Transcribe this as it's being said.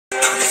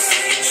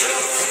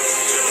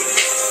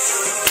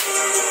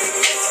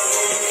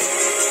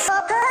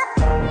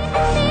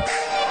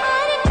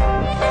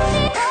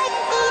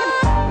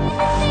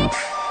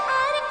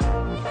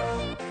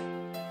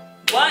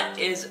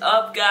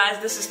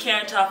guys, this is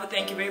Karen Toffa.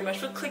 Thank you very much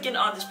for clicking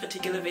on this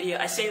particular video.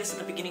 I say this at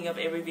the beginning of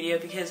every video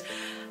because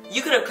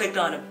you could have clicked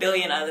on a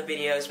billion other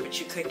videos, but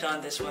you clicked on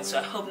this one, so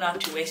I hope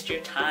not to waste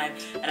your time,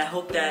 and I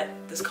hope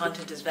that this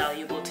content is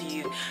valuable to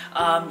you.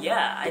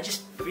 Yeah, I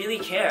just really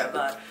care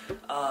about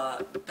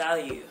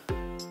value,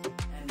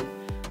 and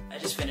I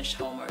just finished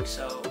homework,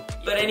 so...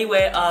 But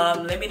anyway,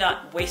 let me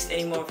not waste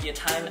any more of your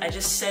time. I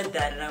just said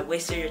that, and I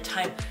wasted your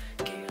time.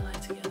 Get your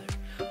life together.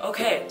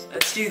 Okay,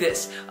 let's do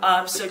this.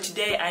 So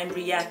today I'm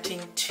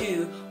reacting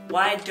to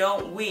Why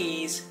Don't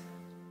We's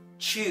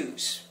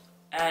Choose.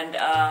 And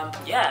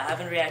yeah, I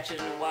haven't reacted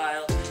in a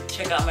while.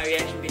 Check out my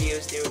reaction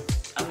videos.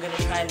 I'm going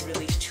to try and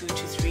release 2 to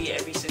 3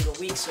 every single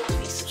week, so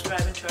please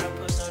subscribe and turn on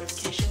post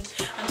notifications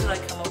until I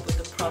come up with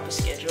a proper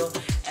schedule.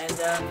 And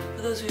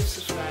for those who have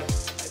subscribed,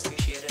 I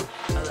appreciate it.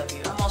 I love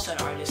you. I'm also an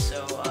artist,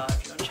 so if you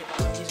want to check out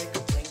my music,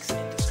 links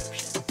in the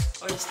description.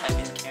 Or just type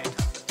in Karen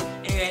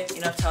Toffa. Anyway,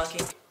 enough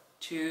talking.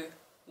 2,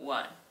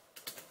 1.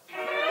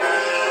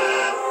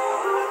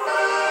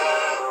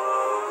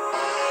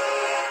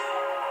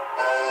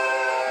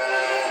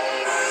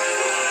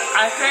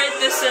 I heard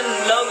this in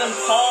Logan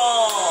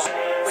Paul.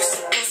 We're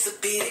supposed to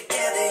be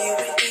together, you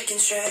ain't thinking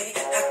straight. I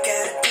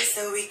got a place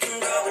that we can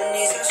go and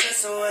ease our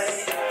stress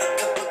away. A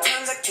couple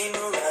times I came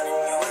around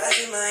and your eyes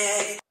in my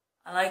head.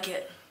 I like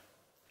it.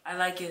 I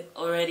like it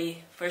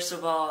already. First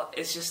of all,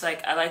 it's just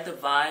like, I like the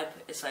vibe.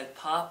 It's like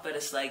pop, but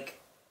it's like,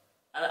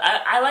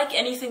 I like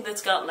anything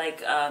that's got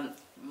like,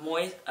 what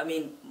did I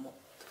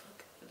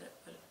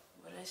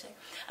say?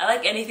 I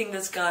like anything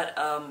that's got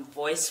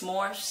voice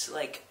morphs,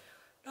 like,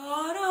 da,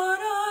 da, da,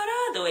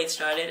 da, the way it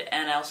started,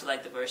 and I also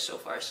like the verse so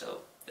far,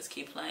 so let's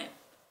keep playing.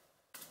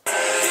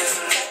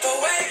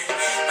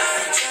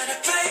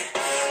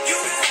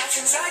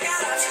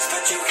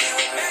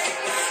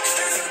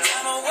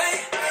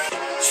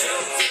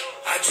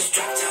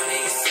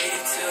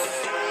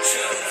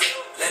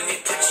 Let me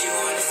put you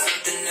on to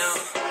something new.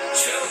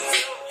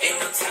 Ain't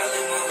no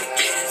telling what we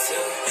get into.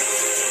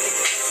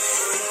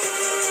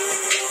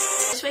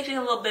 I'm expecting a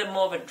little bit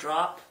more of a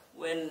drop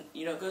when,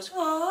 you know, it goes,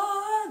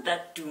 ah,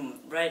 that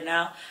doom right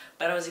now,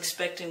 but I was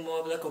expecting more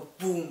of like a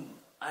boom.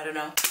 I don't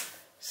know.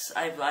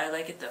 I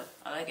like it though.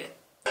 I like it.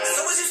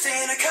 So what you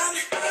saying to come?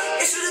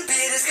 It shouldn't be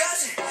a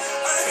discussion. All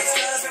of these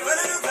girls been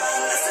running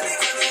around. Let's be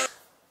criminal.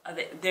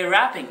 They're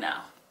rapping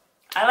now.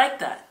 I like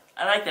that.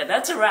 I like that.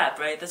 That's a rap,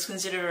 right? That's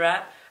considered a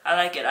rap. I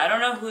like it. I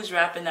don't know who's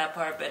rapping that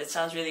part, but it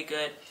sounds really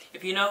good.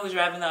 If you know who's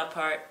rapping that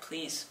part,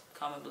 please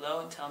comment below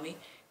and tell me,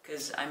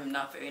 because I'm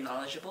not very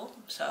knowledgeable.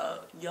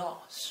 So,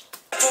 yas.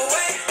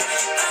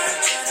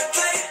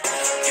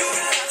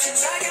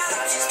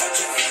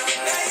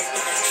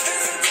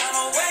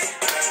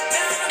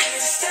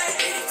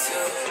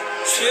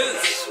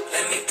 Choose.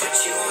 Let me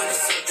put you on to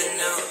something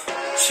new.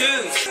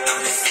 Choose.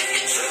 I'm just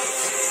saying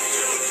truth.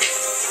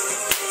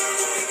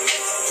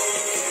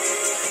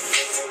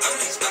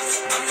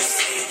 I'm just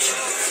saying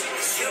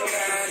truth. You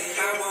got it.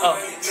 I want Oh,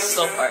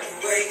 slow part.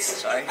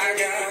 Sorry. I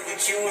got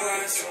what you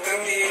want, so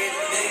come here to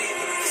me.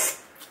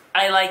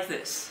 I like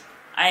this.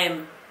 I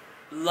am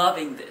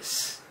loving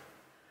this.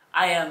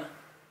 I am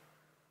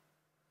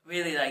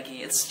really liking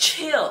it. It's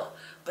chill,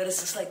 but it's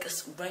just like a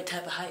right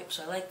type of hype,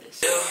 so I like this.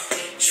 Choose.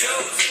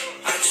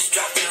 I just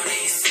dropped down in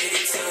your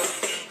city too.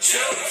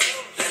 Choose.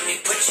 Let me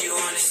put you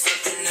on to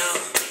something new.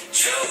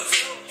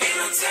 Choose. Ain't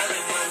no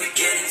telling what we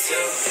get into.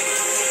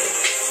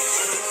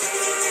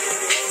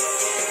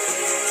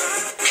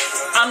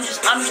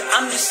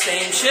 I'm just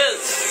saying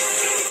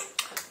choose.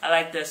 I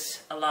like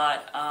this a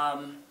lot.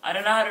 I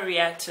don't know how to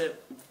react to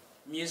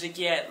music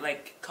yet,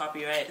 like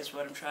copyright is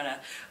what I'm trying to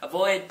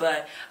avoid,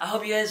 but I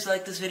hope you guys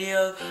like this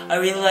video. I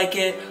really like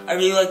it. I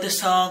really like this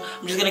song.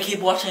 I'm just gonna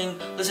keep listening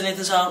to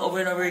the song over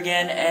and over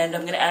again, and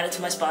I'm gonna add it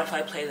to my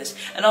Spotify playlist.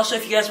 And also,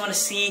 if you guys want to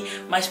see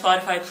my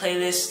Spotify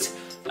playlist,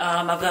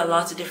 I've got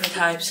lots of different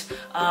types.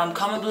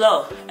 Comment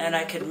below, and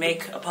I could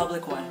make a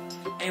public one.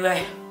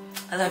 Anyway,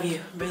 I love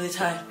you. I'm really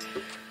tired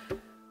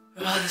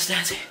from all this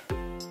dancing.